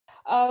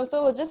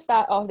So we'll just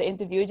start off the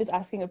interview just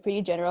asking a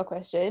pretty general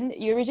question.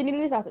 You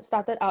originally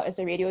started out as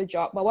a radio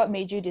jock, but what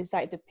made you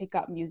decide to pick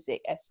up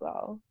music as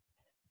well?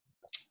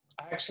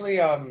 I actually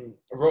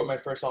wrote my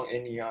first song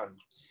in neon.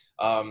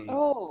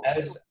 Oh.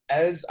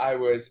 As I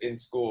was in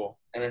school,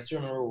 and I still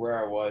remember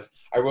where I was.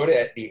 I wrote it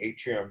at the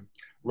atrium,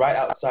 right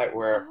outside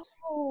where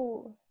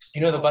Oh.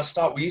 the bus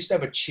stop. We used to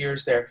have a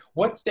Cheers there.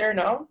 What's there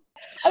now?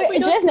 Okay,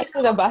 just next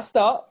to the bus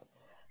stop.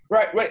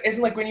 Right.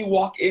 Isn't like when you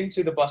walk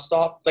into the bus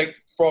stop, like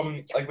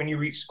from like when you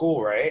reach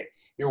school, right?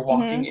 You're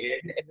walking in,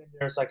 and then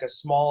there's like a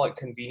small like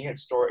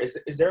convenience store. Is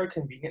there a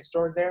convenience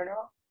store there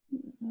now?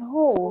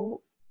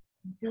 No.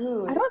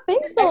 Dude, I don't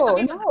think so.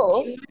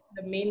 No.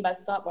 the main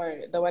bus stop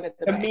or the one at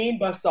the The back? main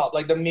bus stop,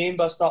 like the main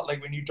bus stop,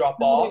 like when you drop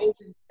off,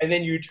 and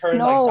then you turn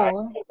No. like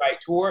right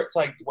towards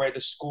like where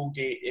the school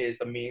gate is,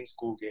 the main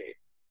school gate.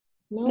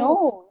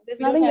 No,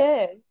 there's nothing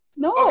there.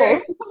 No.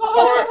 Okay.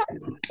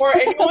 For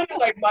anyone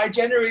like my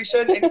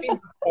generation, anything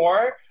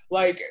before,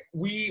 like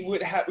we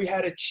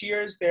had a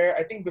Cheers there.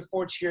 I think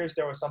before Cheers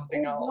there was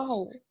something else.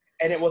 Wow.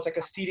 And it was like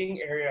a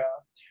seating area,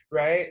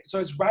 right? So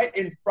it's right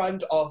in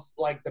front of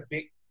like the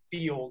big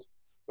field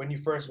when you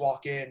first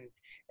walk in.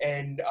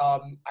 And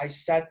I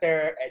sat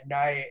there at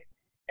night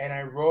and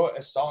I wrote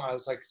a song. I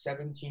was like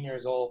 17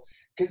 years old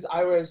because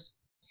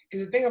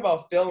the thing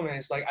about film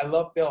is like I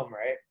love film,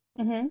 right?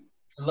 Mm-hmm.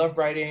 I love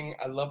writing,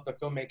 I love the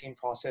filmmaking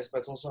process, but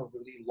it's also a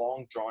really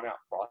long, drawn-out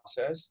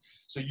process.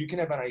 So you can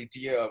have an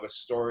idea of a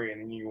story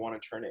and then you want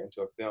to turn it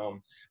into a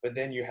film, but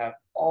then you have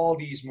all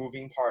these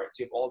moving parts,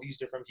 you have all these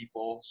different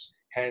people's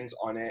hands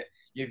on it,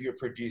 you have your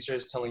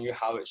producers telling you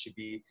how it should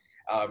be,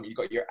 you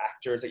got your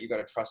actors that you got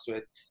to trust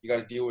with, you got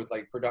to deal with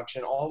like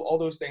production, all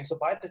those things. So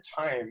by the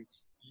time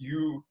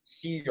you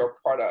see your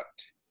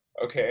product,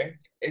 okay,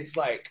 it's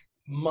like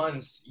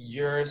months,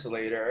 years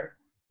later.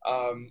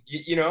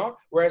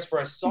 Whereas for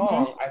a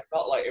song, I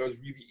felt like it was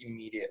really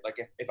immediate. Like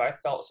if I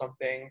felt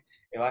something,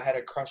 if I had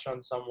a crush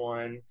on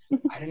someone,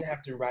 I didn't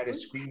have to write a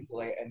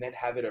screenplay and then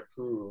have it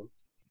approved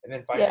and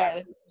then find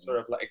out sort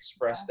of like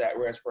express that.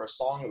 Whereas for a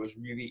song, it was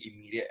really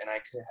immediate and I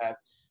could have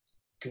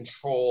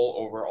control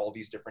over all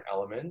these different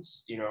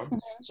elements,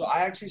 So I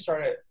actually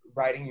started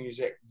writing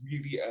music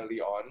really early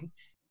on.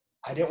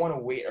 I didn't want to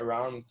wait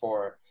around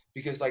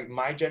because like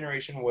my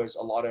generation was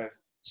a lot of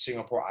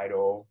Singapore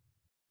Idol,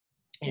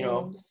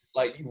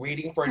 like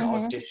waiting for an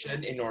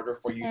audition in order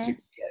for you to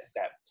get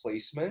that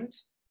placement.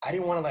 I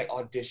didn't want to like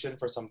audition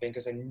for something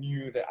because I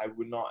knew that I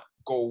would not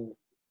go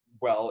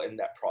well in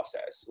that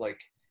process, like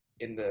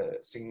in the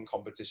singing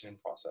competition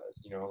process,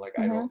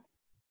 I don't.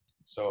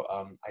 So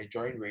I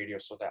joined radio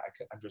so that I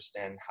could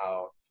understand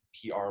how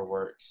PR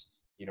works,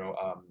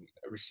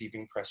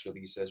 receiving press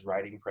releases,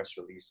 writing press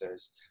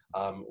releases.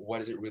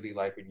 What is it really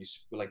like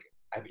when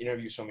I've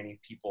interviewed so many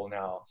people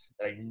now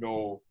that I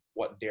know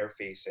what they're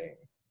facing,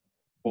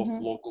 both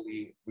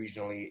locally,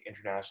 regionally,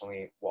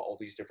 internationally, what all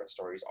these different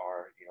stories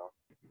are,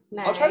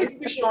 Nice. I'll try to give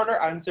you shorter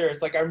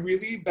answers. Like, I'm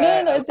really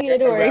bad. No, it's okay,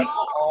 don't worry.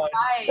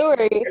 Don't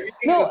worry.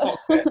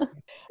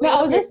 No, I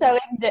was just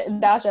telling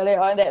Dash earlier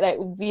on that, like,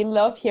 we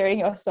love hearing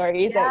your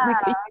stories. Yeah. Like, we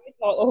could hear it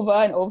all over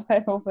and over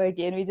and over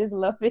again. We just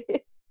love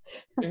it.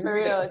 For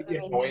real. It's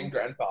the annoying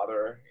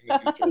grandfather in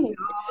the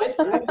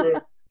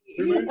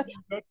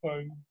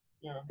future.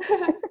 Yeah.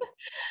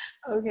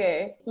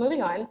 Okay, so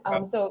moving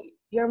on. So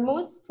your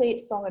most played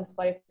song on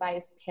Spotify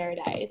is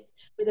Paradise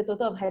with a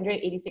total of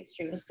 186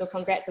 streams. So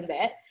congrats on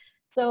that.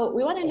 So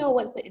we want to know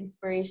what's the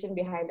inspiration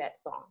behind that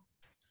song.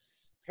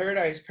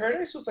 Paradise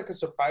was like a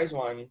surprise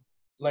one.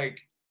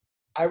 Like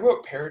I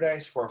wrote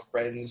Paradise for a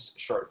friend's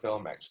short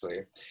film actually.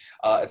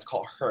 It's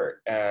called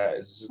Hurt.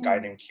 It's this guy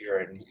named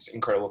Kieran. He's an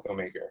incredible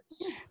filmmaker.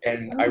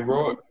 And I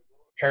wrote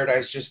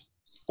Paradise just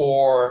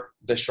for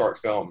the short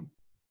film.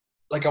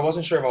 Like I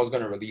wasn't sure if I was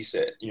going to release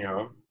it,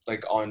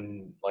 like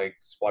on like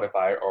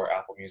Spotify or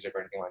Apple Music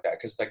or anything like that,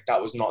 because like that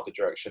was not the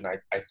direction I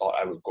thought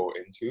I would go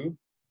into,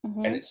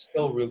 and it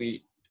still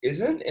really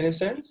isn't in a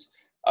sense.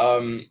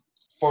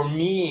 For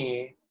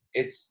me,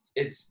 it's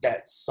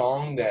that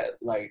song that,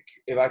 like,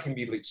 if I can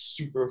be like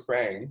super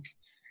frank,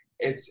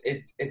 it's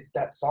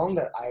that song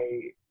that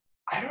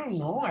I don't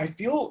know. I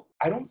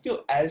don't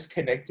feel as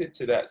connected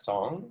to that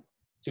song,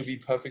 to be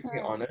perfectly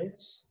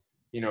honest.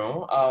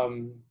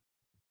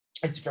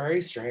 It's very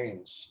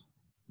strange.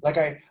 Like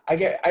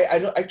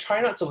I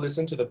try not to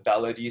listen to the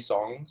ballady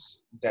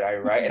songs that I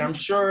write, and I'm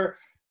sure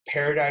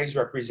Paradise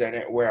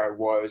represented where I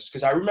was,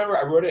 because I remember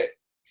I wrote it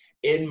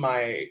in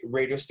my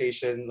radio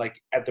station,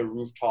 like at the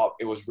rooftop.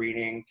 It was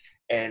raining,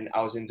 and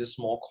I was in this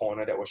small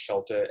corner that was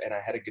sheltered, and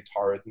I had a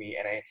guitar with me,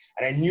 and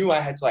I knew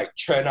I had to like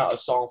churn out a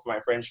song for my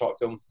friend's short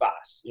film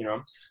fast,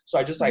 So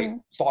I just like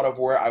thought of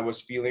where I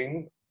was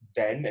feeling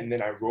then, and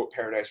then I wrote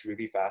Paradise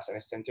really fast, and I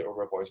sent it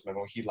over a voice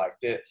memo. He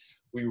liked it.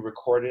 We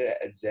recorded it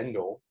at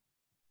Zendel,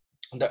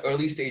 the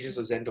early stages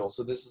of Zendel.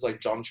 So this is like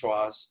John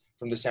Chua's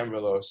from the Sam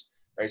Willows,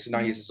 right? So now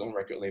he has his own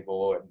record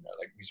label and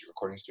like music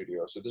recording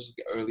studio. So this is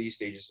the early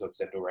stages of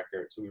Zendel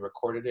Records. So we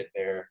recorded it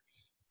there,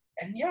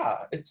 and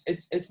yeah,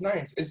 it's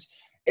nice.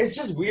 it's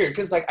just weird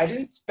because like I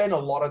didn't spend a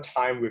lot of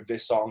time with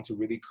this song to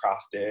really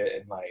craft it,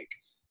 and like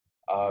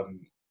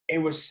it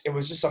was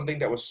just something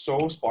that was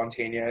so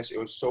spontaneous. It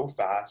was so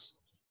fast,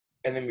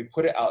 and then we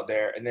put it out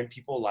there, and then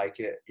people like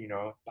it, you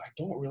know. But I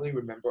don't really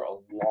remember a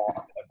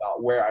lot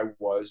about where I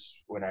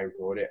was when I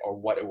wrote it or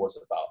what it was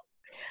about.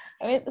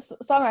 I mean,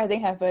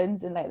 songwriting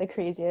happens in like the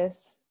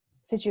craziest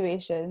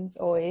situations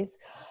always.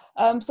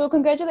 So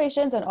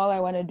congratulations on All I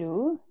Want to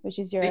Do, which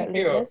is your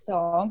latest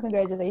song.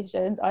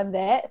 Congratulations on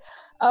that.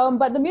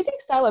 But the music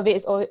style of it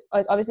is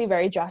obviously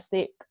very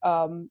drastic.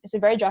 It's a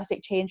very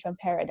drastic change from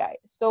Paradise.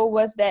 So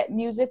was that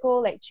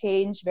musical like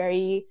change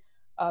very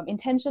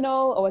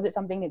intentional, or was it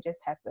something that just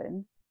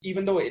happened?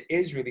 Even though it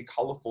is really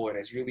colorful and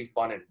it's really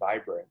fun and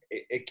vibrant,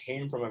 it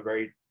came from a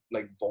very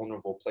like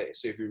vulnerable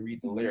place. So if you read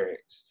the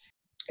lyrics,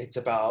 it's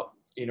about,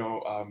 you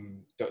know,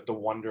 the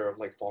wonder of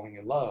like falling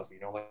in love, you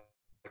know,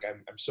 like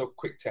I'm so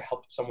quick to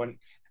help someone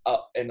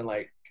up and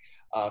like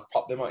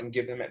prop them up and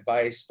give them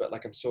advice, but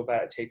like I'm so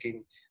bad at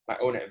taking my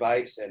own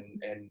advice,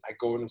 and I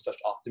go into such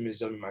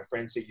optimism, and my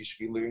friends say you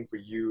should be living for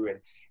you, and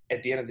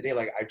at the end of the day,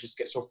 like I just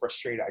get so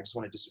frustrated, I just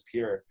want to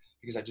disappear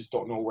because I just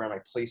don't know where my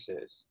place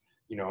is,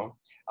 you know.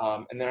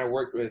 And then I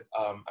worked with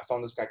I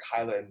found this guy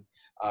Kylan,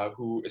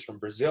 who is from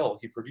Brazil.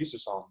 He produced a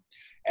song,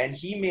 and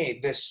he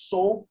made this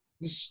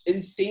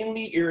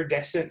insanely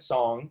iridescent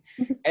song,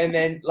 and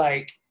then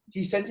like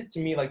he sent it to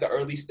me, like the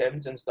early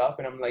stems and stuff,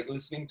 and I'm like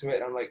listening to it,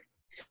 and I'm like,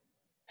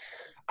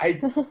 I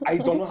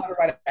don't know how to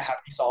write a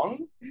happy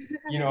song,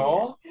 you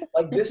know?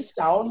 Like this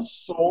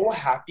sounds so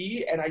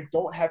happy, and I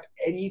don't have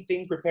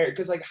anything prepared.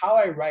 Because like how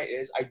I write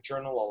is I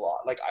journal a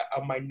lot. Like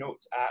on my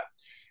notes app,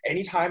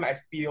 anytime I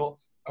feel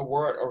a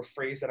word or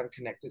phrase that I'm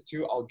connected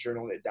to, I'll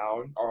journal it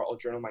down, or I'll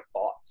journal my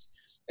thoughts.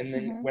 And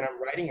then when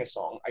I'm writing a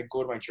song, I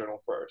go to my journal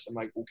first. I'm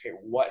like, okay,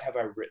 what have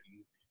I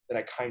written that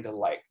I kind of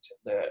liked,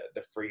 the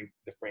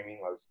framing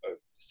of the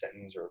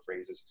sentence or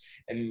phrases,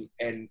 and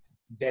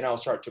then I'll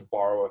start to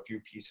borrow a few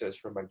pieces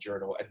from my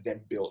journal and then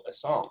build a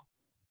song.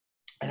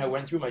 And I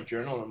went through my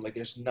journal, and I'm like,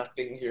 there's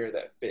nothing here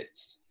that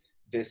fits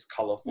this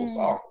colorful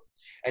song.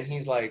 And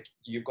he's like,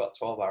 you've got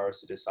 12 hours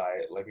to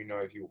decide. Let me know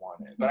if you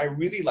want it. But I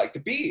really like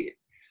the beat.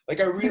 Like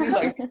I really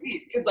like the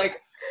beat. It's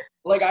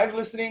like I'm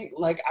listening,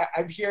 like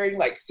I'm hearing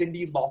like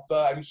Cyndi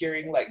Lauper, I'm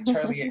hearing like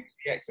Charlie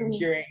XCX, I'm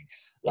hearing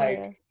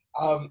like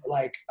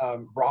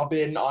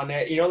Robin on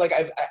it, you know, like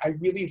I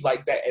really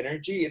like that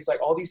energy. It's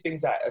like all these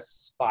things that I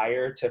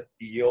aspire to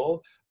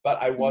feel,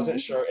 but I wasn't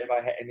sure if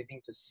I had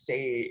anything to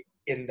say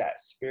in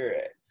that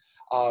spirit.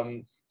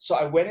 So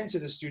I went into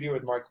the studio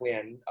with Mark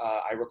Lian.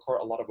 I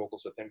record a lot of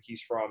vocals with him.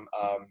 He's from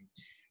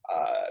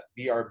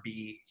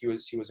BRB. He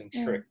was in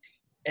Trick,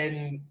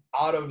 and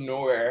out of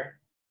nowhere,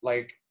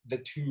 like the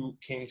two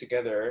came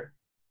together,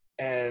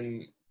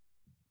 and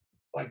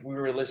like we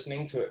were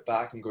listening to it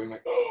back and going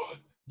like, oh,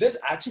 this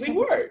actually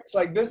works.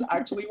 Like this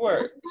actually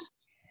works.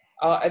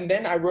 And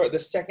then I wrote the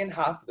second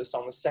half of the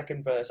song, the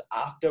second verse,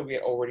 after we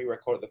had already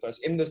recorded the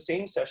first in the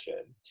same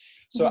session.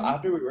 So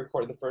after we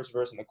recorded the first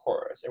verse and the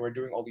chorus, and we're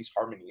doing all these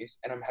harmonies,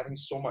 and I'm having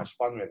so much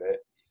fun with it,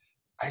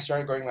 I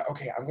started going like,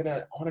 okay, I want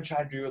to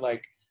try to do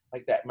like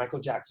that Michael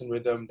Jackson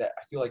rhythm that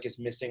I feel like is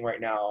missing right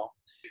now.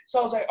 So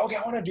I was like, okay,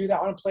 I want to do that.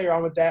 I want to play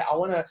around with that. I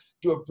want to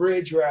do a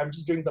bridge where I'm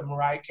just doing the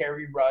Mariah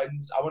Carey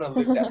runs. I want to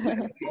lift that.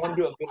 I want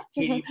to do a little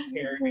Katy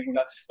Perry,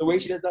 the way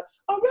she does the,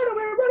 oh, run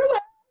away, run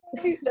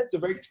away. That's a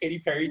very Katy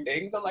Perry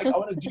thing. So I'm like, I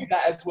want to do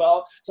that as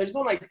well. So I just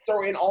want to like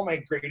throw in all my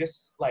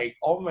greatest, like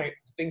all of my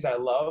things I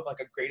love,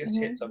 like a greatest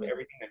hits of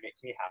everything that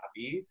makes me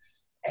happy.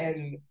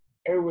 And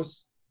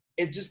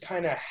it just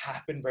kind of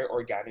happened very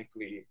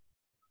organically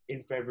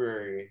in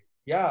February.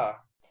 Yeah.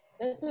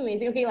 That's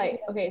amazing.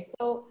 Okay,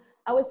 so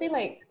I would say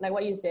like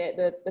what you said,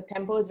 the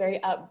tempo is very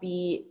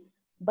upbeat,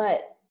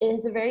 but it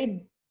is a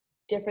very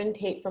different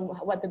take from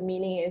what the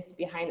meaning is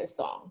behind the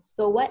song.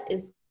 So what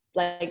is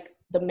like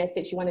the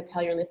message you want to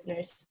tell your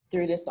listeners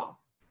through this song?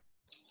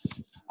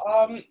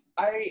 All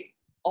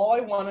I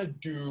want to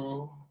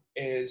do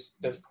is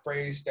the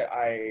phrase that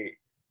I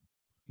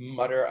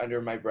mutter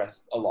under my breath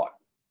a lot,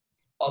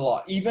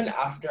 even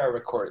after I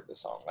recorded the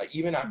song. Like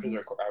even after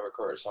I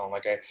recorded a song,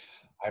 like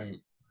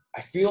I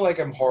feel like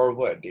I'm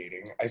horrible at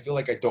dating. I feel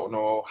like I don't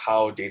know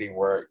how dating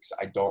works.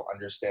 I don't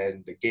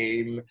understand the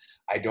game.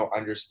 I don't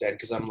understand,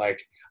 because I'm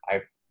like,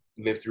 I've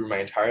lived through my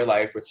entire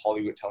life with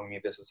Hollywood telling me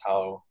this is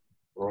how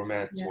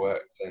romance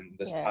works and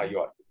this is how you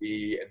ought to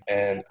be.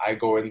 And I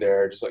go in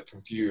there just like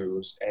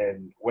confused.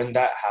 And when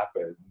that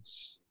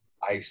happens,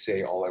 I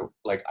say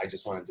I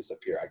just want to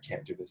disappear. I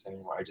can't do this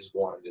anymore. I just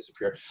want to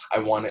disappear. I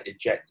want to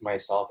eject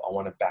myself. I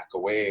want to back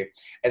away.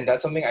 And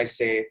that's something I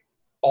say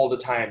all the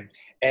time.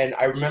 And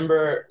I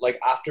remember like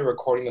after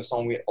recording the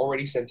song, we had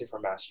already sent it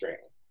for mastering.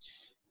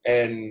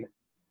 And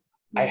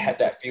I had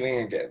that feeling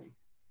again.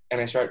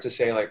 And I started to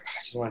say like,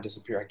 I just want to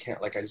disappear. I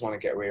can't, like, I just want to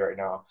get away right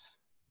now.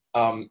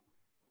 And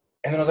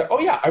then I was like, oh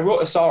yeah, I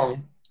wrote a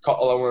song called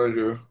All I Want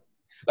to Do.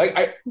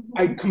 Like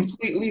I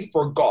completely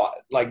forgot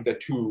like the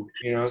two,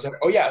 you know. I was like,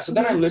 oh yeah. So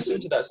then I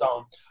listened to that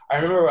song. I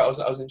remember I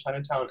was in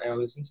Chinatown and I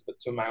listened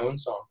to my own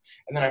song,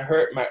 and then I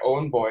heard my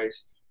own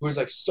voice who is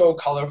like so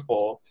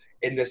colorful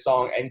in this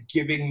song and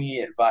giving me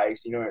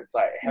advice. You know, it's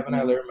like, haven't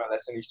I learned my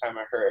lesson each time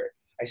I heard?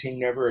 I say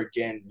never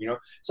again, you know?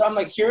 So I'm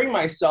like hearing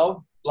myself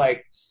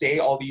like say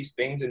all these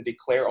things and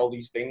declare all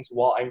these things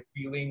while I'm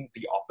feeling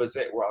the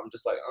opposite, where I'm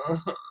just like,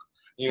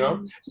 you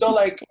know? So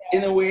like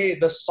in a way,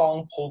 the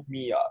song pulled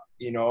me up,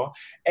 you know?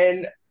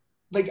 And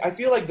like, I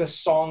feel like the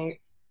song,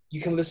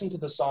 you can listen to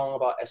the song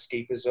about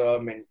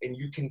escapism and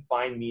you can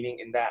find meaning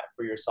in that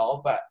for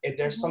yourself. But if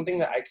there's something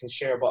that I can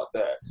share about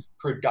the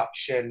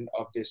production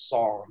of this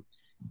song,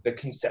 the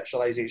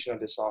conceptualization of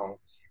this song,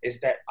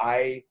 is that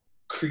I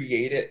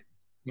created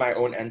my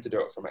own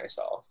antidote for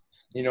myself.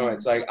 You know,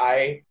 it's like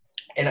I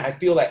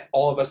feel like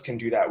all of us can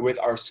do that with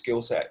our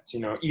skill sets, you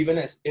know, even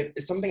as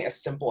it's something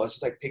as simple as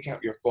just like picking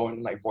up your phone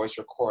and like voice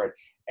record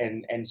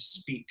and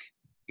speak,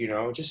 you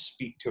know, just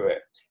speak to it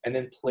and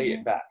then play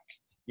it back.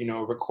 You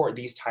know, record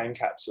these time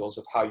capsules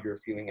of how you're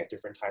feeling at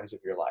different times of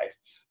your life.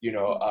 You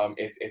know,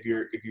 if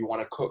you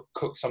want to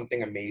cook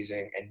something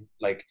amazing and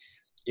like,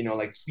 you know,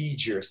 like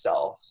feed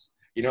yourselves,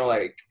 you know,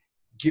 like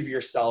give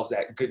yourselves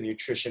that good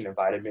nutrition and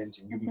vitamins,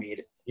 and you made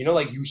it. You know,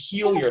 like you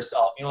heal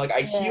yourself. You know, like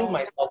I healed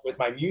myself with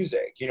my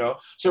music. You know,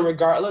 so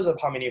regardless of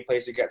how many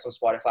plays it gets on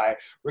Spotify,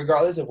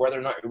 regardless of whether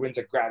or not it wins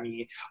a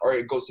Grammy or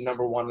it goes to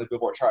 #1 on the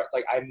Billboard charts,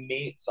 like I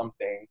made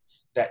something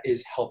that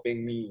is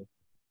helping me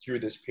through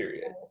this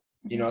period.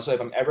 You know, so if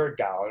I'm ever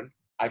down,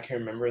 I can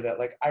remember that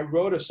like I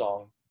wrote a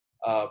song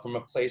from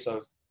a place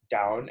of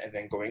down and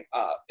then going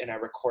up, and I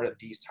recorded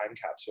these time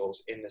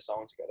capsules in the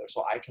song together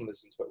so I can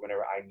listen to it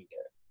whenever I need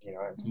it. You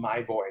know, it's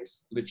my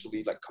voice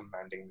literally like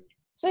commanding me.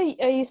 So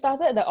you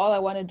started the All I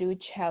Want to Do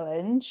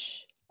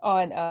challenge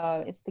on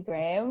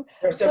Instagram.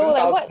 There's so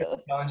like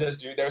 7,000 challenges,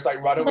 dude. There's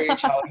like runaway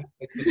challenge.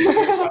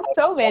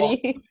 So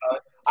many.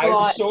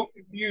 I'm so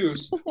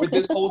confused with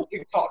this whole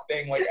TikTok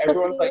thing. Like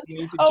everyone's like,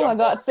 you need to oh my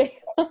god, say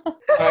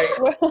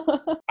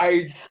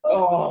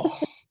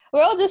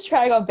we're all just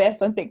trying our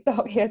best on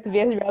TikTok here to be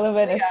as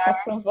relevant as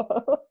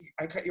possible.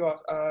 I cut you off.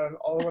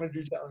 All I Want to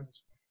Do challenge.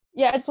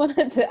 Yeah, I just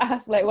wanted to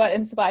ask, like, what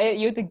inspired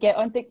you to get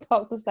on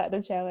TikTok to start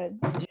the challenge?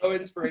 No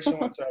inspiration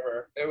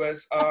whatsoever. It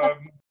was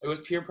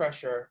peer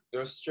pressure. There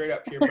was straight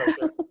up peer pressure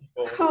from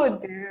people. Oh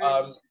dear.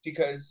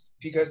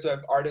 Because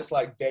of artists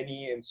like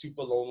Benny and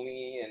Super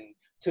Lonely and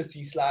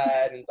Tussie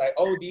Slad, and it's like,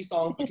 oh, these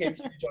songs became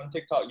huge on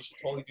TikTok. You should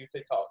totally do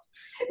TikToks.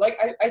 Like,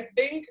 I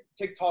think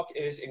TikTok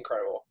is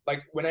incredible.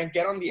 Like, when I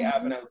get on the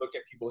app and I look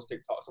at people's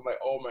TikToks, I'm like,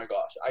 oh my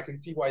gosh, I can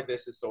see why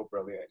this is so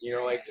brilliant. You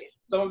know, like,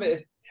 some of it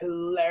is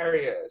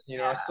hilarious. You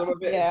know, some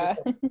of it is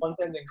just, like,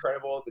 content's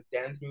incredible. The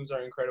dance moves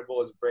are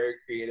incredible. It's very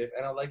creative.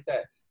 And I like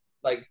that,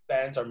 like,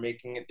 fans are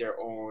making it their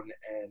own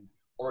and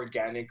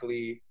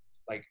organically,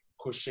 like,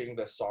 pushing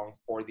the song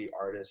for the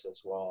artist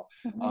as well.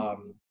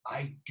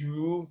 I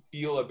do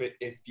feel a bit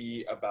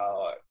iffy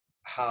about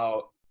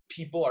how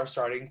people are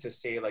starting to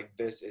say like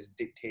this is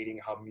dictating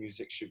how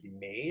music should be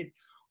made,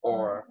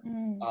 or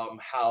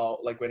how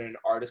like when an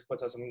artist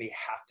puts out something they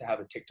have to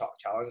have a TikTok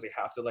challenge. They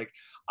have to like.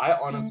 I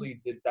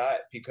honestly did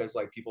that because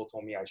like people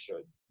told me I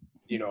should.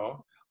 You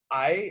know,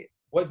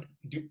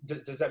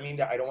 does that mean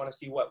that I don't want to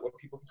see what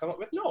people can come up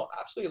with? No,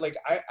 absolutely. Like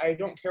I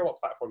don't care what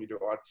platform you do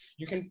it on.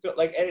 You can feel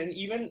like, and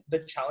even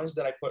the challenge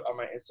that I put on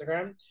my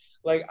Instagram,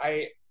 like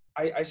I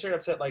straight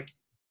up said like,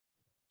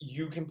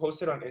 you can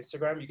post it on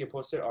Instagram, you can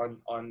post it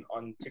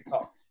on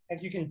TikTok,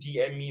 and you can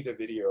DM me the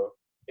video.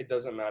 It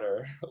doesn't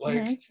matter.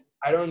 Like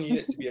I don't need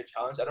it to be a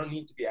challenge. I don't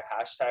need to be a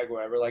hashtag or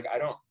whatever. Like I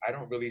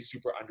don't really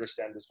super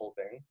understand this whole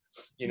thing.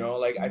 You know,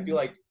 like I feel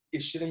like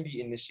it shouldn't be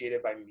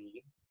initiated by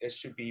me. It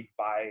should be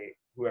by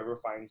whoever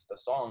finds the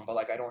song, but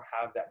like I don't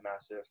have that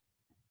massive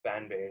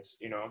fan base,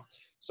 you know.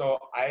 So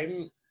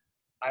I'm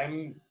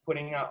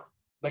putting out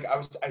like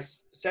I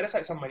set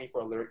aside some money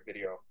for a lyric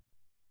video,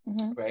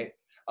 right?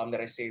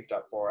 That I saved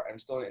up for. I'm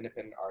still an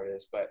independent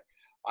artist, but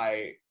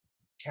I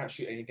can't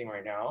shoot anything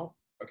right now.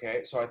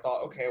 Okay, so I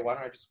thought, okay, why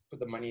don't I just put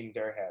the money in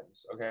their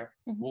hands? Okay,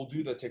 we'll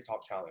do the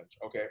TikTok challenge.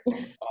 Okay,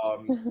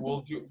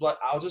 we'll do, but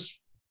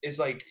it's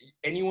like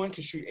anyone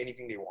can shoot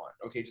anything they want.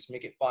 Okay, just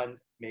make it fun,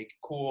 make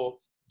it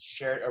cool,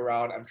 share it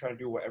around. I'm trying to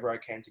do whatever I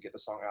can to get the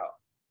song out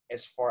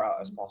as far out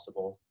as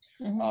possible.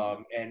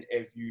 And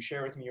if you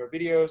share with me your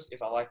videos,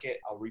 if I like it,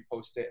 I'll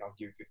repost it and I'll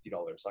give you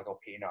 $50. Like I'll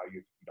pay now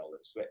you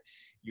 $50. But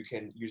you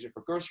can use it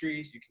for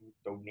groceries, you can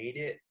donate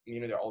it.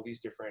 You know, there are all these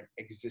different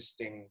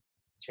existing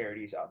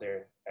charities out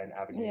there and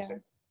avenues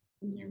that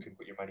you can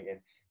put your money in.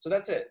 So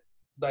that's it.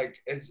 Like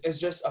it's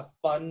just a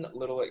fun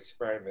little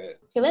experiment.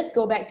 Okay, let's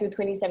go back to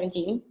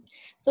 2017.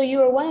 So you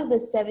were one of the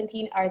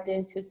 17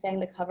 artists who sang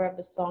the cover of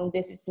the song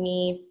 "This Is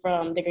Me"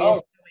 from the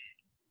Greatest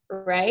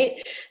Showman,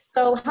 right?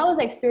 So how was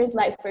the experience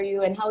like for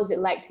you, and how was it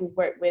like to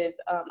work with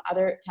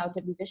other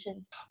talented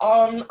musicians?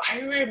 I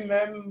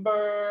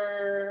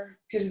remember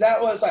because that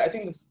was like I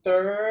think the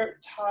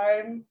third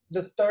time.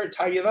 Yeah,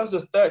 that was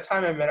the third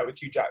time I met up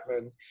with Hugh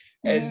Jackman,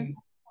 and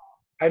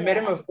I met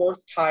him a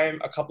fourth time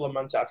a couple of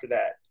months after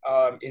that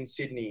in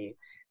Sydney.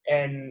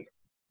 And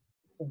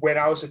when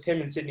I was with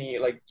him in Sydney,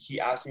 like he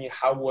asked me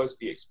how was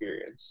the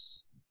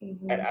experience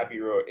at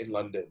Abbey Road in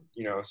London,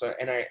 you know. So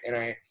and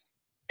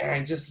And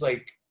I just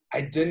like,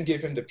 I didn't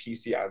give him the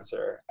PC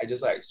answer. I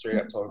just like straight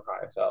up told him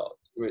how I felt,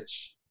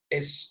 which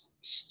is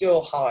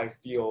still how I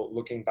feel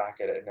looking back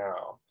at it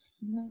now.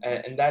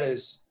 And that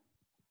is,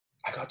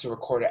 I got to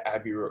record at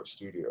Abbey Road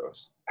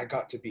Studios. I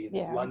got to be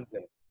in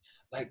London.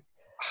 Like,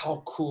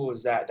 how cool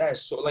is that? That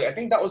is so, like, I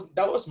think that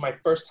was my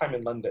first time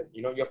in London.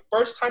 You know, your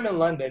first time in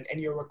London and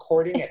you're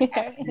recording at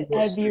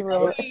Abbey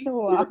Road.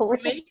 Wow.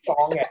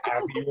 Song at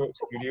Abbey Road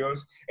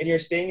Studios, and you're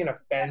staying in a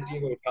fancy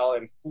hotel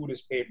and food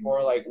is paid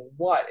for. Like,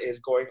 what is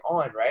going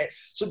on, right?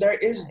 So there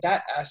is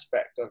that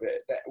aspect of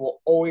it that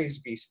will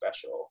always be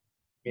special,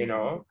 you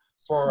know,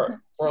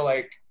 for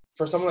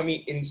someone like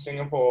me in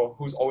Singapore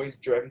who's always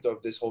dreamt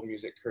of this whole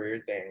music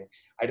career thing.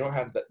 I don't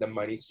have the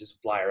money to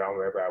just fly around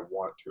wherever I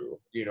want to,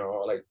 you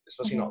know, like,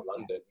 especially not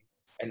London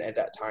and at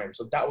that time.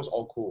 So that was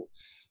all cool.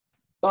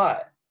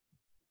 But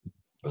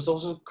it was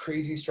also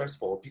crazy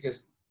stressful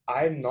because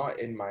I'm not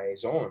in my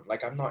zone.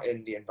 Like, I'm not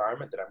in the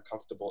environment that I'm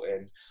comfortable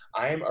in.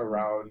 I'm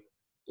around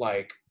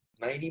like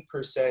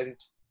 90%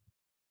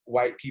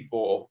 white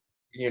people,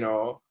 you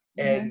know,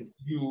 and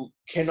you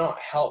cannot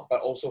help but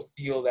also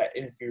feel that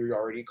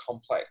inferiority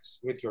complex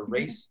with your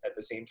race at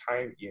the same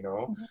time, you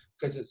know,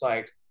 because it's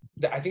like,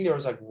 I think there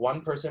was like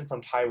one person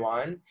from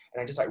Taiwan, and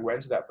I just like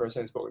went to that person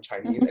and spoke in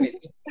Chinese,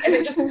 and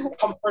it just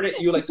comforted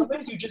you. Like,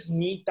 sometimes you just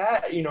need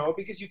that, you know,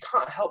 because you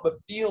can't help but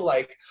feel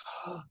like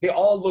they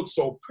all look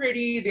so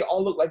pretty, they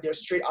all look like they're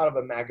straight out of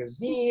a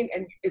magazine,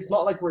 and it's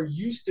not like we're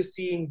used to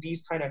seeing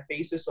these kind of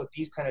faces or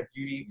these kind of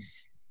beauty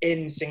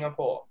in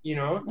Singapore, you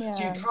know?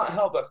 So you can't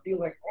help but feel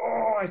like,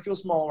 oh, I feel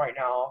small right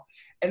now.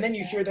 And then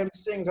you hear them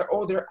sing, like,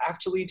 oh, they're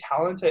actually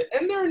talented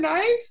and they're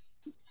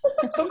nice.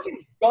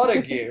 Something gotta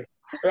give,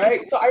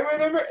 right? So I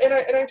remember, and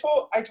I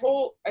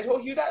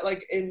told you that,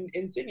 like, in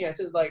Sydney, I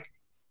said, like,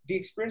 the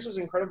experience was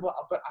incredible,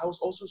 but I was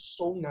also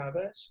so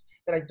nervous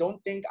that I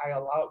don't think I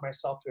allowed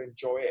myself to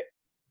enjoy it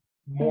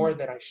more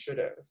than I should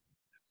have.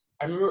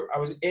 I remember I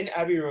was in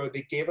Abbey Road.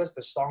 They gave us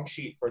the song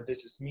sheet for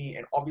This Is Me,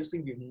 and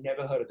obviously we've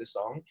never heard of this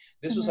song.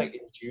 This was like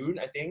in June,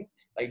 I think,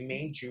 like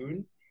May,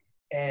 June,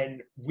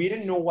 and we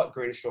didn't know what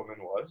Greatest Showman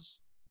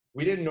was.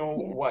 We didn't know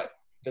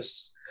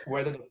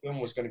whether the film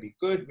was going to be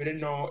good. We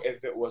didn't know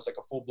if it was like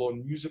a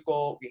full-blown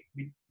musical.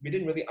 We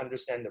didn't really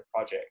understand the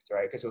project,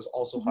 right? Because it was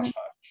also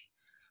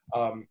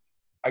hush-hush.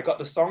 I got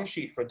the song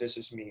sheet for This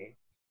Is Me,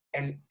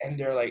 and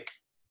they're like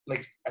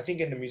I think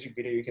in the music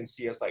video you can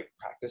see us like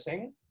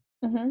practicing.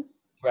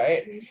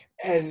 Right?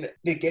 And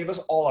they gave us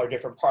all our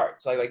different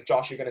parts. Like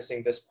Josh, you're gonna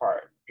sing this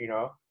part, you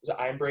know? So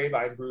I'm brave,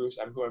 I'm bruised,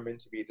 I'm who I'm meant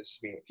to be, this is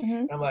me.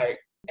 And I'm like,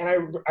 and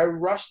I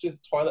rushed to the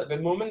toilet.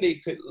 The moment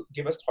they could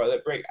give us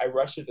toilet break, I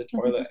rushed to the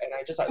toilet and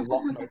I just like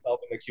locked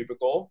myself in the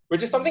cubicle,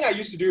 which is something I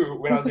used to do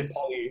when I was in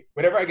poly.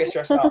 Whenever I get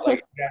stressed out,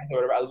 like exams or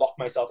whatever, I lock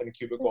myself in a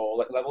cubicle,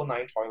 like level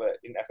 9 toilet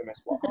in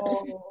FMS block.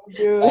 Oh,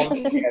 dude.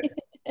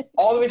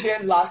 All the way to the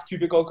end, last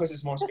cubicle because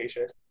it's more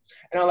spacious.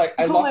 And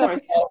I locked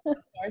myself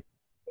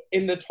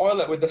in the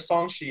toilet with the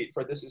song sheet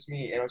for This Is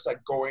Me, and I was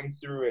like going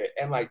through it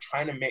and like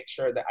trying to make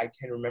sure that I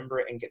can remember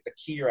it and get the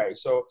key right.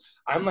 So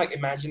I'm like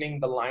imagining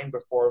the line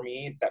before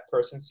me, that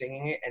person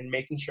singing it, and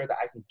making sure that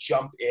I can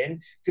jump in,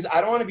 because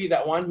I don't want to be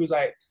that one who's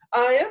like,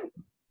 I am,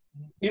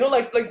 you know,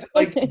 like drop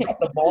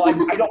the ball. I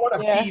don't want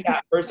to be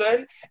that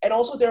person. And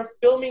also they're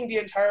filming the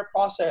entire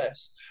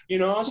process, you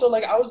know? So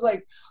like I was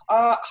like,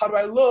 how do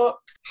I look?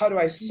 How do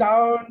I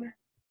sound?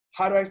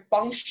 How do I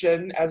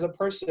function as a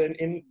person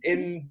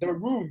in the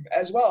room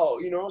as well,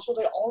 you know? So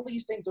like all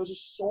these things, there was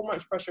just so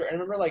much pressure. And I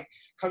remember like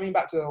coming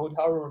back to the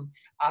hotel room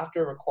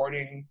after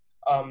recording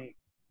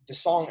the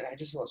song, and I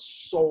just was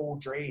so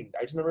drained.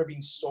 I just remember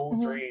being so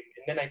drained.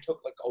 And then I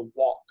took like a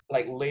walk,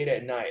 like late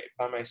at night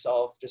by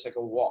myself, just like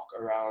a walk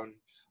around,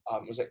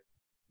 is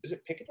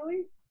it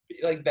Piccadilly?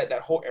 Like that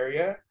whole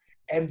area.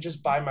 And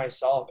just by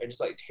myself and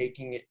just like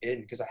taking it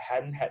in, because I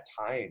hadn't had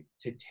time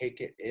to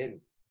take it in.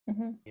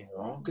 You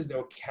know, because there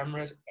were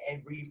cameras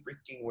every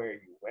freaking where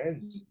you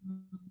went,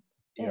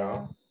 you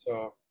know?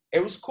 So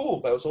it was cool,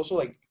 but it was also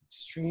like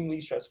extremely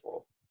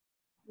stressful.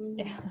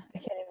 Yeah, I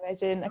can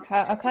imagine.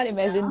 I can't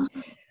imagine.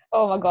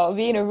 Oh my God,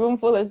 being in a room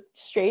full of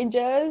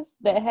strangers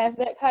that have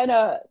that kind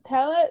of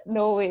talent?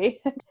 No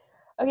way.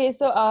 Okay,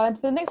 so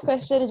for the next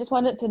question, I just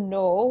wanted to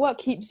know what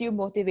keeps you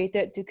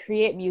motivated to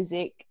create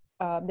music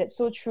that's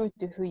so true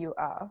to who you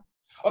are?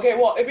 Okay,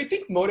 well, if you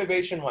think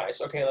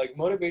motivation-wise,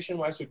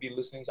 motivation-wise would be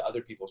listening to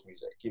other people's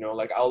music. You know,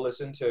 like I'll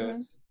listen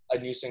to a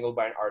new single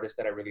by an artist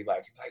that I really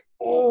like. Like,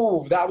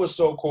 oh, that was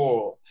so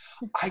cool.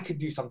 I could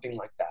do something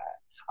like that.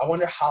 I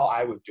wonder how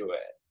I would do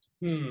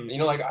it. You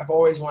know, like I've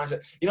always wanted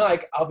to, you know,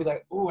 like I'll be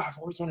like, oh, I've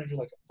always wanted to do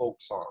like a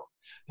folk song.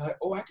 You're like,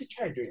 oh, I could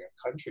try doing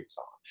a country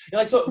song. You know,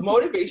 like, so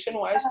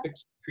motivation-wise, the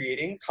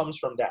creating comes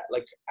from that.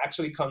 Like,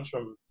 actually comes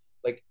from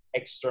like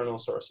external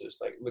sources,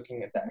 like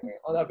looking at that and going,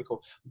 oh, that'd be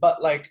cool.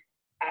 But like,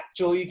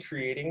 actually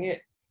creating it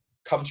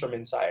comes from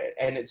inside,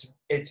 and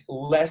it's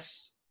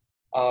less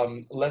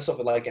of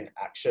like an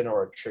action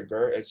or a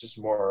trigger. It's just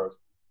more of,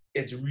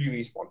 it's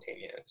really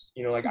spontaneous,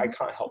 you know, like I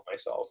can't help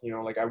myself, you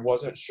know, like I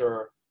wasn't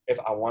sure if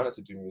I wanted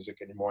to do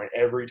music anymore. And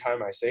every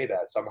time I say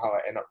that, somehow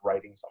I end up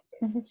writing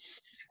something.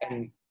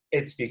 And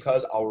it's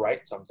because I'll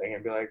write something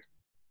and be like,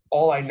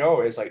 all I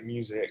know is like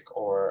music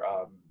or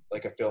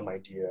like a film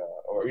idea,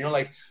 or, you know,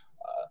 like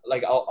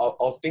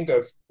I'll think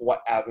of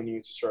what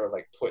avenue to sort of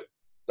like put,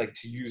 like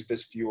to use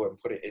this fuel and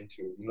put it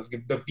into. You know,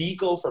 the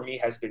vehicle for me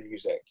has been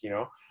music, you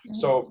know?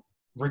 So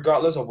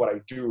regardless of what I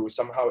do,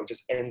 somehow it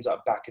just ends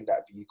up back in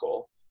that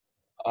vehicle.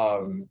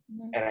 And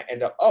I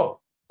end up, oh,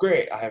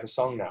 great, I have a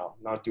song now.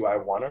 Now, do I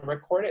want to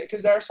record it?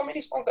 Because there are so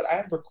many songs that I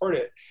have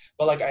recorded,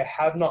 but like I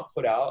have not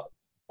put out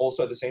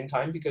also at the same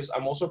time, because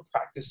I'm also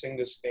practicing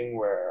this thing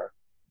where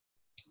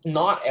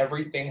not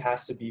everything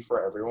has to be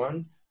for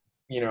everyone,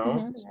 you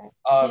know?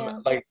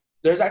 Like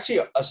there's actually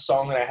a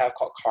song that I have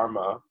called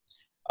Karma,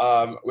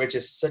 which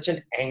is such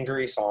an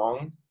angry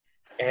song.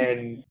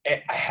 And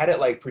I had it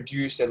like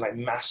produced and like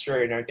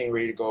mastered and everything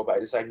ready to go, but I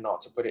decided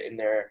not to put it in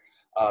there,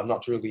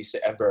 not to release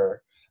it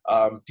ever.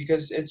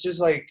 Because it's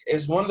just like,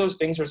 it's one of those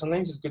things where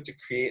sometimes it's good to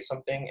create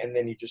something and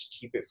then you just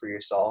keep it for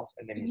yourself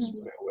and then you just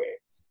put it away.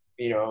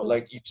 You know,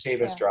 like you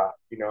save as draft,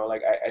 you know,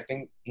 like I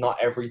think not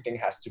everything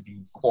has to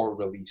be for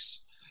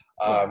release.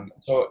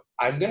 So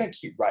I'm going to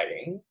keep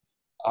writing.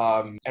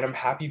 And I'm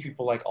happy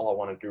people like All I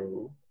Want to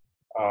Do.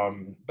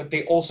 But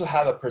they also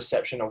have a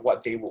perception of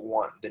what they would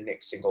want the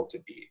next single to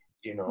be,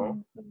 you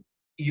know?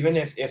 Even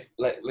if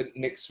like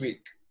next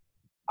week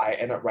I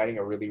end up writing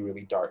a really,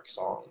 really dark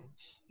song,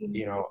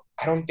 you know,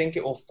 I don't think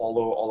it will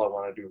follow All I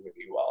Want to Do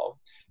really well,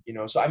 you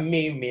know? So I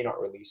may not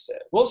release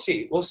it. We'll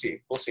see.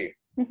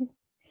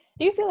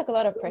 Do you feel like a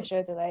lot of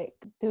pressure to like,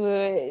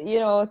 to, you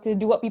know, to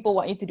do what people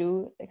want you to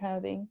do, that kind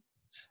of thing?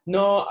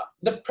 No,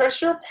 the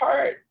pressure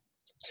part,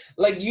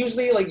 like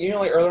usually, like, you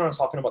know, like earlier I was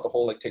talking about the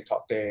whole like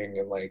TikTok thing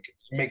and like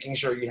making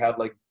sure you have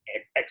like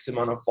X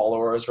amount of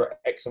followers or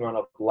X amount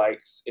of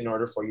likes in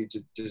order for you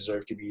to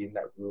deserve to be in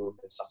that room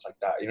and stuff like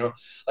that, you know?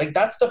 Like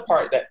that's the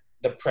part that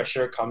the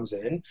pressure comes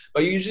in,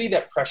 but usually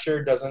that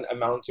pressure doesn't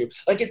amount to,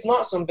 like, it's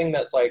not something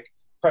that's like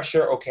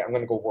pressure, okay, I'm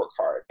gonna go work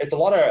hard. It's a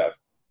lot of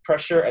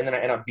pressure and then I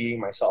end up beating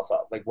myself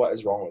up, like what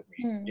is wrong with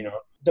me, you know?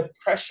 The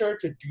pressure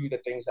to do the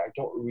things that I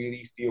don't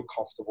really feel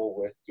comfortable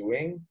with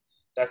doing,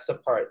 that's the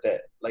part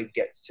that like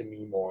gets to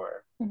me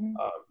more.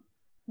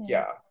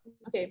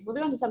 Okay,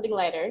 moving on to something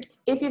lighter.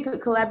 If you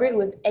could collaborate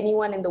with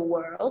anyone in the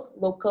world,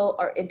 local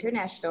or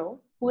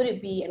international, who would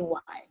it be and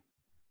why?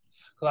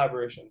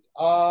 Collaborations.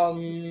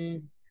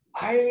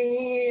 I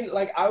mean,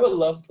 like I would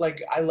love,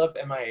 like I love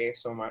MIA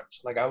so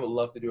much. Like I would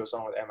love to do a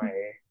song with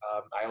MIA.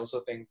 I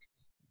also think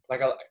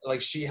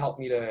like she helped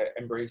me to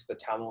embrace the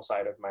Tamil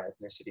side of my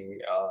ethnicity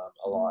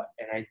a lot,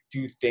 and I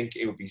do think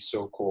it would be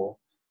so cool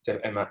to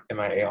have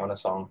MIA on a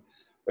song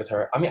with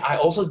her. I mean, I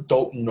also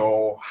don't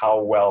know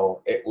how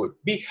well it would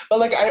be, but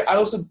like I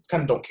also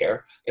kind of don't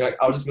care. You know, like,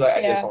 I'll just be like,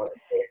 I did a song with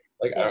MIA.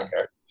 Like I don't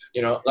care.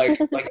 You know, like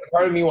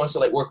part of me wants to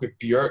like work with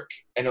Björk,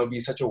 and it'll be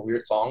such a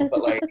weird song,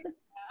 but like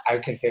I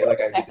can say like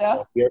I did a song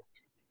with Björk.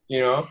 You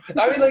know,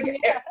 I mean,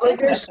 like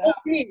there's so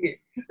many.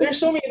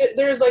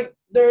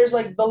 There's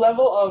like the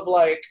level of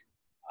like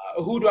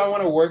who do I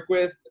want to work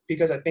with,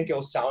 because I think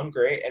it'll sound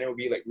great and it will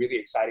be like really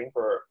exciting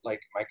for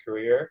like my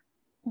career,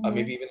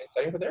 maybe even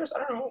exciting for theirs. I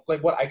don't know,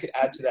 like what I could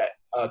add to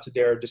that, to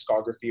their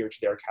discography or to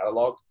their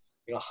catalog.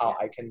 You know, how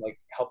I can like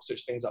help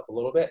switch things up a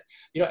little bit.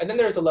 You know, and then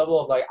there's a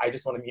level of like I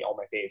just want to meet all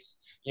my faves.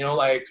 You know,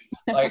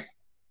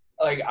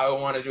 like I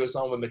want to do a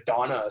song with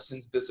Madonna,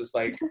 since this is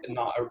like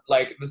not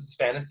like this is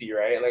fantasy,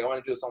 right? Like I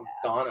want to do a song with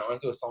Madonna, I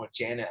want to do a song with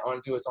Janet, I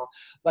want to do a song.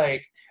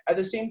 Like at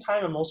the same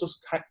time, I'm also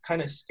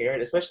kind of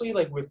scared, especially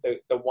like with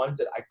the ones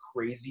that I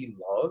crazy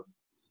love,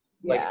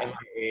 like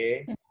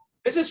MIA.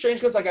 This is strange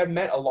because like I've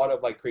met a lot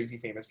of like crazy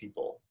famous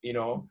people, you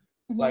know,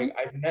 like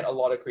I've met a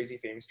lot of crazy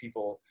famous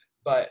people,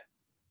 but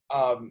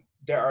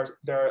there are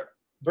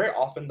very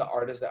often the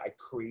artists that I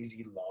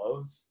crazy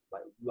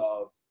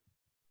love,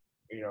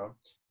 you know,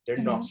 they're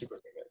not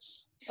super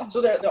famous. So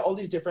there are all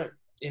these different,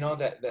 you know,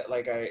 that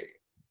like I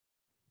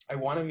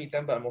want to meet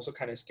them, but I'm also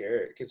kind of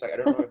scared because like I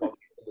don't know if I'll be able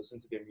to listen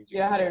to their music.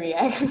 You know how to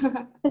react.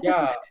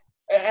 Yeah,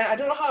 and I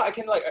don't know how I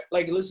can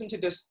like listen to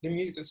the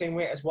music the same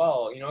way as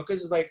well, you know,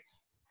 because it's like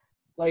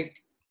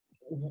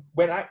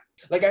when I've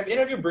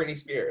interviewed Britney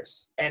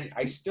Spears, and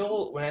I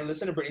still, when I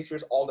listen to Britney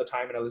Spears all the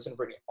time, and I listen to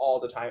Britney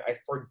all the time, I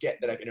forget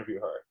that I've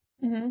interviewed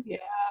her.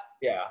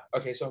 Yeah.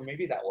 Okay, so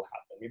maybe that will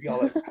happen. Maybe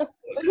I'll like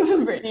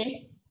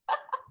Britney.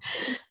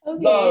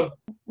 Okay. Love.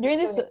 During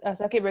this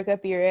circuit breaker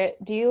period,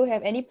 do you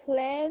have any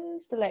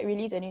plans to like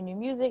release any new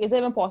music? Is it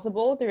even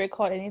possible to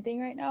record anything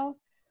right now?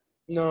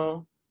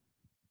 No.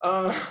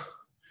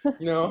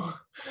 No.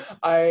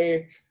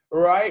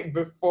 Right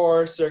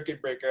before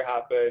circuit breaker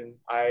happened,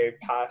 I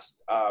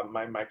passed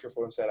my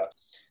microphone setup.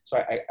 So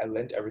I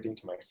lent everything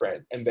to my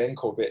friend, and then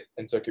COVID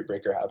and circuit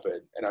breaker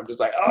happened, and I'm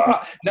just like,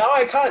 now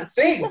I can't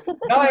sing.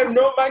 Now I have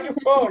no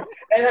microphone,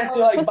 and I have to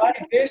like buy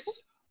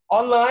this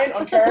online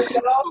on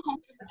Carousel.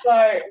 It's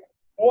like,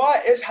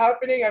 what is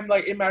happening? I'm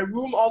like in my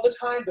room all the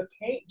time. The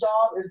paint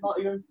job is not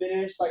even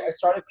finished. Like I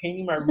started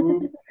painting my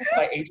room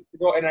like ages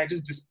ago, and I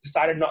just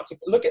decided not to.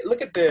 Look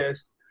at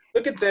this.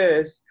 Look at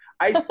this.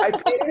 I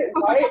paid it,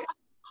 right?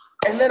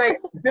 And then I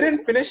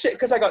didn't finish it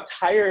because I got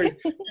tired,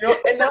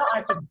 and now I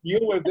have to deal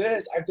with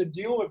this. I have to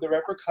deal with the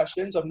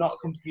repercussions of not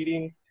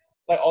completing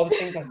like all the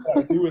things I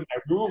gotta do in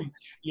my room,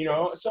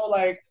 So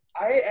like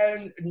I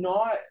am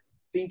not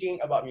thinking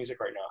about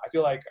music right now. I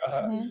feel like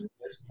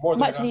there's more than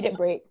much enough. needed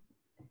break.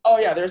 Oh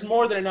yeah, there's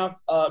more than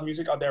enough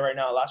music out there right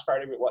now. Last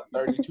Friday we had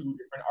 32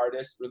 different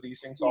artists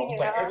releasing songs.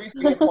 Like every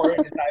Singaporean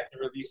decided to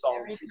release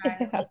songs.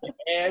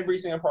 Every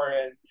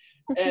Singaporean,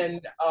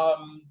 and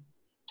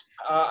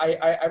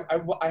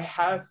I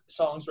have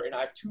songs written.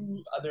 I have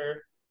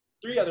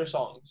three other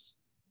songs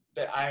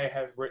that I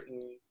have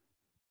written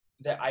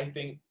that I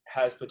think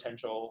has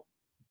potential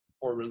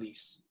for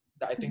release.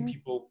 That I think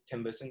people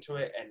can listen to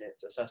it and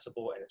it's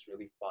accessible and it's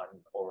really fun,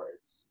 or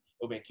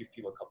it'll make you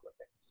feel a couple of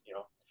things.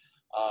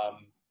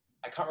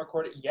 I can't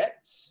record it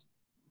yet.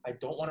 I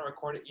don't want to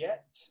record it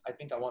yet. I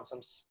think I want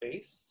some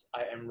space.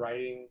 I am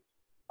writing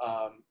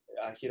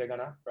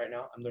hiragana right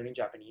now. I'm learning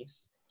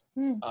Japanese.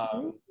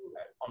 On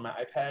my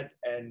iPad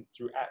and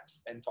through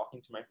apps and talking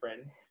to my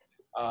friend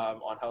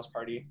on house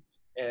party,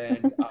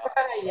 and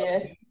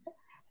yes,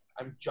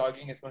 I'm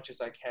jogging as much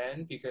as I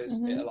can because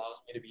it allows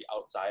me to be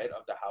outside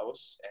of the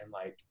house and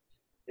like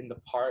in the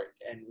park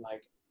and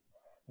like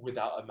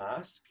without a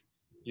mask,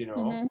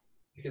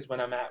 because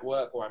when I'm at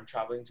work or I'm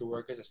traveling to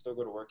work, because I still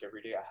go to work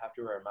every day, I have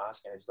to wear a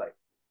mask, and it's like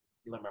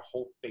my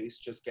whole face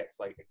just gets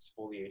like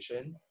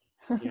exfoliation,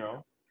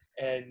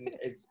 And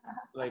it's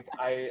like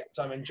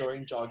so I'm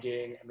enjoying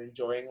jogging.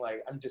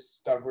 I'm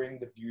discovering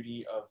the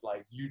beauty of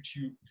like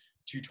YouTube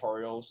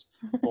tutorials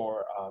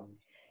for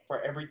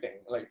everything,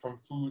 like from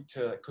food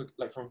to cook,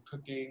 like from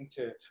cooking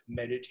to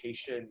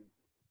meditation.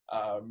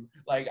 I'm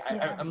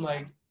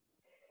like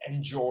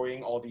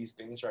enjoying all these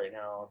things right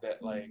now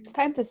that like it's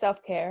time to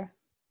self-care.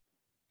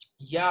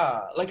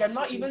 Yeah, like I'm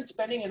not even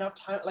spending enough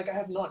time. Like I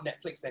have not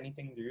Netflixed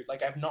anything, dude.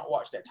 Like I've not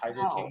watched that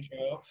Tiger King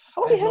show.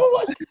 Oh, you haven't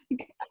watched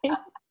Tiger King?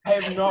 I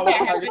have not watched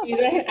Tiger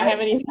King. I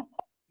haven't either.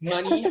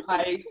 Money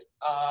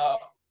Heist,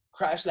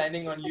 Crash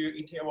Landing on You,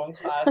 Itaewon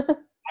Class.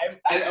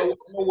 I'm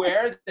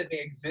aware that they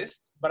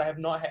exist, but I have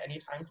not had any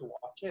time to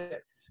watch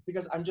it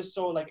because I'm just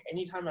so like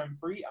anytime I'm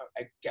free,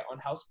 I get on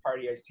house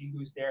party, I see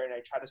who's there, and I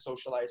try to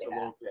socialize a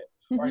little bit,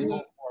 or I go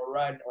for a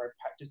run, or I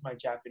practice my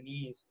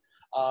Japanese.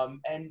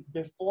 And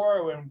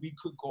before, when we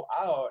could go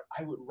out,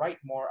 I would write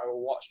more, I would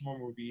watch more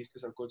movies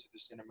because I would go to the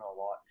cinema a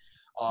lot.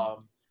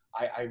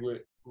 I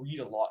would read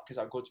a lot because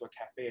I'd go to a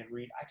cafe and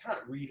read. I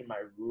can't read in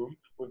my room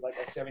with like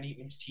a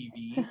 70-inch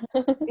TV,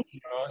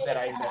 that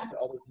I invested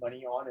all this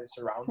money on, and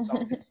surround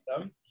sound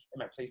system in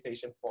my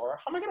PlayStation 4.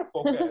 How am I gonna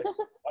focus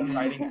on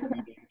writing and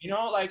reading?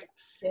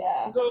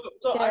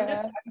 So I'm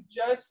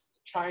just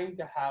trying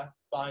to have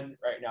fun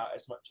right now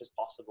as much as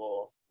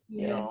possible.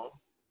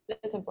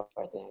 That's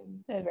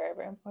important. That's very,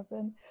 very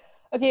important.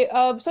 Okay,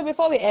 so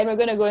before we end, we're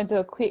going to go into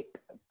a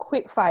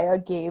quick fire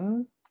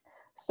game.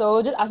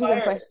 So just ask you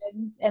some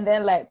questions, and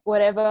then like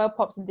whatever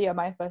pops into your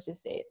mind first,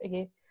 just say it,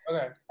 okay?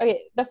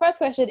 Okay, the first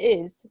question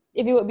is,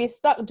 if you would be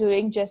stuck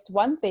doing just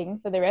one thing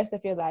for the rest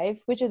of your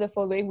life, which of the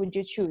following would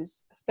you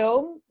choose?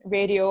 Film,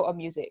 radio, or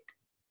music?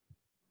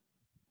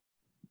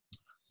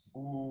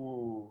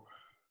 Ooh.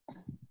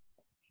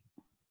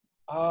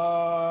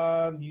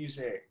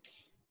 Music.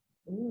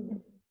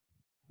 Ooh.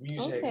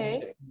 Music.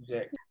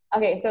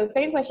 Okay, so the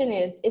second question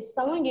is, if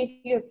someone gave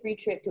you a free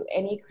trip to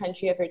any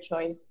country of your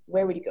choice,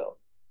 where would you go?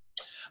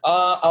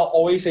 I'll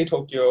always say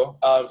Tokyo.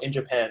 In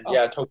Japan,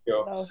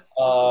 Tokyo.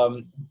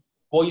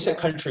 Well, you said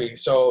country,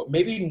 so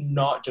maybe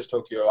not just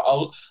Tokyo.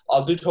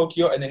 I'll do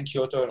Tokyo and then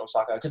Kyoto and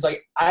Osaka, because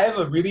like I have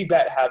a really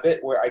bad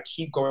habit where I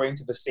keep going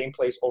to the same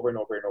place over and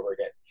over and over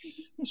again.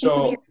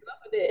 So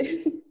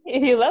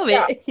if you love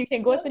it, you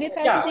can go as many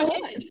times as you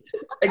want.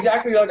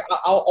 Exactly. Like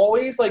I'll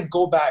always like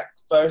go back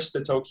first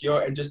to Tokyo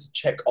and just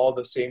check all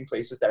the same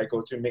places that I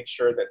go to, make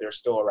sure that they're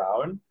still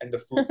around and the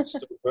food is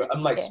still good.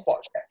 I'm like spot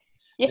check.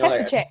 You have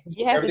to check.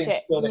 You have to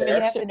check. You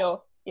have to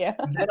know. Yeah.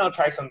 And then I'll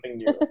try something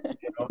new.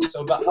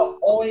 So, but I'll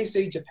always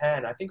say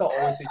Japan. I think I'll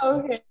always say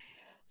Japan. Okay.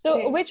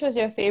 So, which was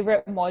your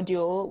favorite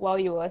module while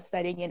you were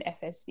studying in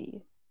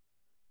FSV?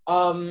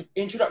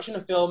 Introduction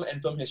to Film and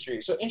Film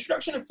History. So,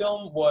 Introduction to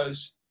Film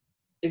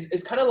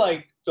is kind of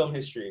like film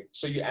history.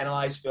 So you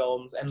analyze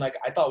films, and like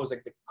I thought it was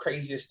like the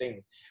craziest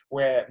thing,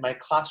 where my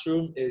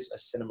classroom is a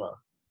cinema.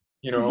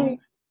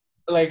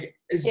 Like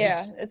it's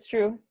just, it's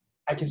true.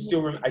 I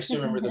still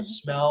remember the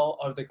smell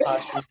of the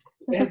classroom.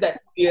 It has that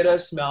theater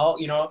smell,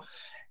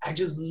 I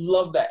just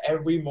love that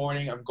every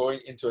morning I'm going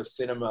into a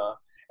cinema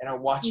and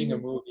I'm watching a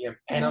movie, I'm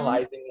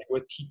analyzing it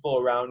with people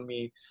around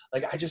me.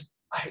 Like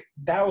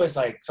that was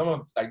like some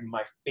of like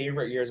my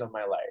favorite years of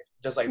my life.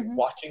 Just like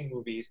watching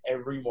movies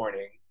every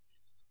morning,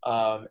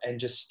 and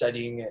just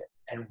studying it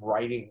and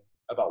writing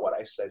about what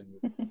I studied.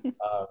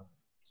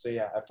 So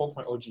yeah, a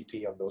 4.0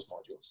 GP on those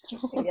modules.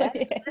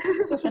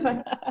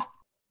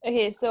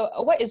 Okay, so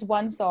what is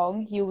one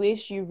song you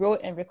wish you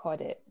wrote and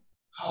recorded?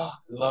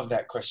 Love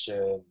that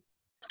question.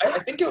 I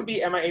think it would be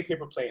MIA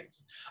Paper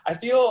Planes. I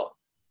feel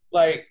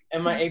Like,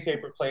 and my A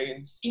paper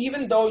planes.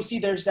 Even though, see,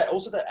 there's that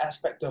also that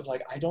aspect of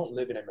like, I don't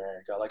live in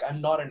America. Like,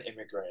 I'm not an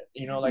immigrant.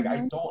 You know, like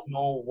I don't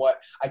know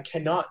I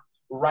cannot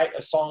write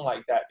a song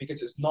like that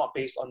because it's not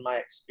based on my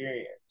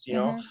experience. You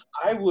know,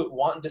 I would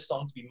want this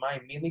song to be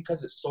mine mainly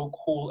because it's so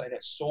cool and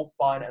it's so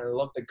fun and I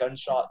love the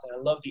gunshots and I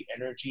love the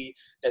energy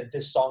that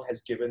this song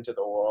has given to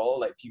the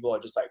world. Like, people are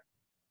just like,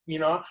 you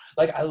know,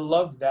 like I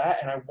love that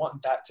and I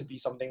want that to be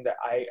something that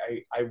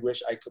I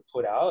wish I could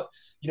put out,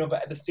 you know,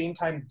 but at the same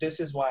time,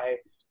 this is why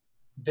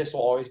this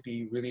will always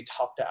be really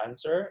tough to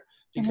answer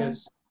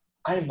because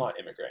I'm not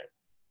immigrant.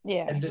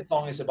 Yeah. And this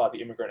song is about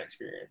the immigrant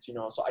experience, you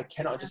know, so I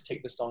cannot just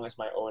take this song as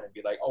my own and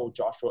be like, oh,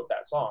 Josh wrote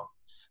that song.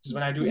 Because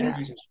when I do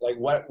interviews, like,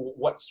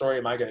 what story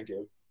am I going to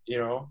give, you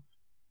know?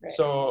 Right.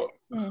 So,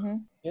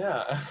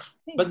 yeah.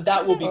 But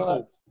that will be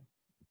cool.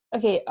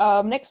 Okay,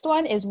 next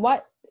one is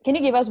can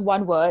you give us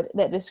one word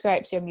that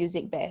describes your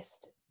music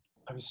best?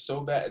 I'm so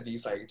bad at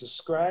these, like,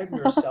 describe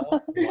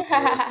yourself.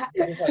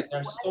 It's like,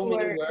 there's so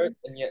many words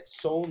and yet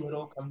so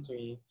little come to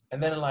me.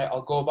 And then, like,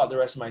 I'll go about the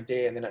rest of my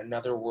day and then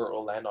another word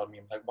will land on me.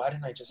 I'm like, why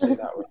didn't I just say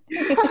that word?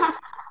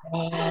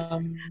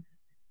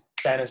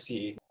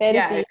 Fantasy.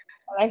 Fantasy.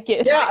 I like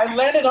it. Yeah, I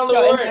landed on the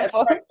word.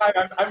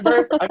 I'm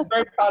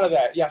very proud of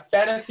that. Yeah,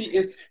 fantasy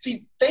is,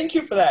 see, thank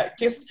you for that.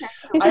 Because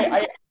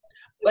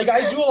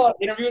I do a lot of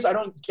interviews. I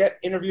don't get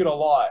interviewed a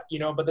lot, you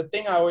know, but the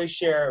thing I always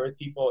share with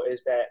people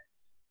is that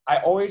I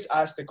always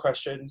ask the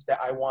questions that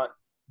I want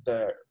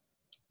the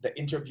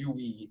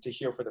interviewee to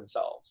hear for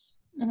themselves.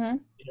 You know,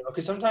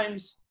 because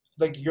sometimes,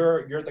 like,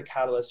 you're the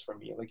catalyst for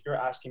me. Like, you're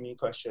asking me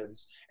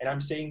questions, and I'm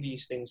saying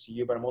these things to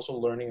you, but I'm also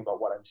learning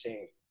about what I'm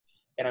saying,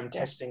 and I'm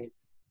testing it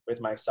with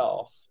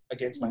myself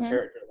against my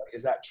character. Like,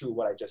 is that true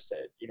what I just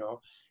said? You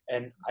know,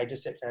 and I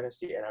just said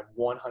fantasy, and I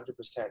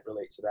 100%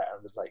 relate to that.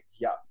 I'm just like,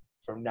 yeah.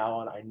 From now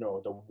on, I know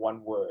the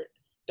one word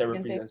that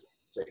represents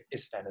music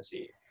is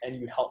fantasy, and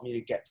you helped me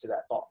to get to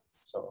that thought.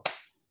 So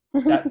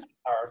that's the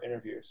power of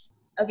interviews.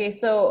 Okay,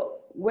 so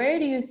where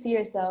do you see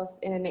yourself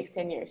in the next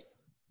 10 years?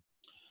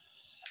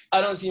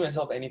 I don't see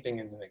myself anything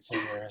in the next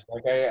 10 years.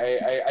 Like,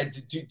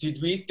 did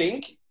we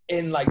think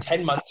in like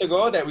 10 months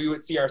ago that we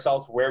would see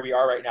ourselves where we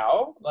are right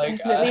now? Like,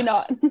 definitely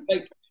not.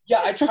 Like,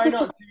 yeah, I try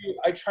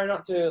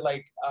not to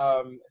like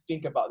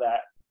think about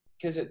that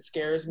because it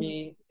scares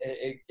me.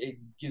 It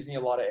gives me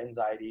a lot of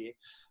anxiety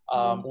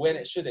when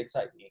it should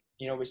excite me,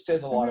 you know, which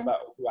says a lot about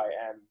who I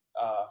am.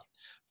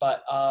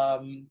 But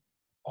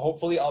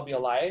hopefully I'll be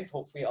alive.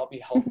 Hopefully I'll be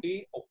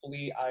healthy.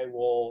 Hopefully I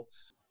will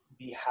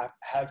be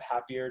have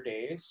happier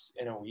days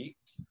in a week.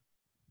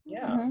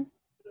 Yeah.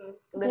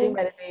 Living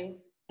by the day.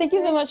 Thank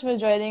you so much for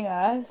joining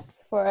us,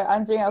 for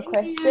answering our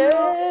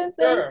questions.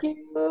 Thank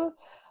you.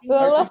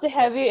 We'll love to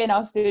have you in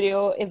our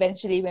studio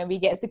eventually when we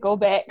get to go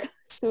back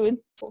soon,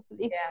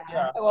 hopefully,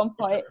 at one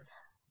point. Sure.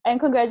 And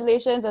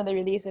congratulations on the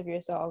release of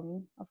your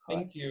song, of course.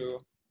 Thank you.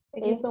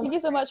 Okay, thank you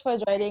so much for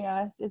joining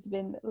us. It's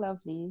been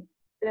lovely.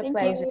 It's been a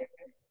pleasure.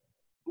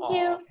 Thank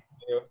you.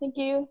 Thank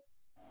you.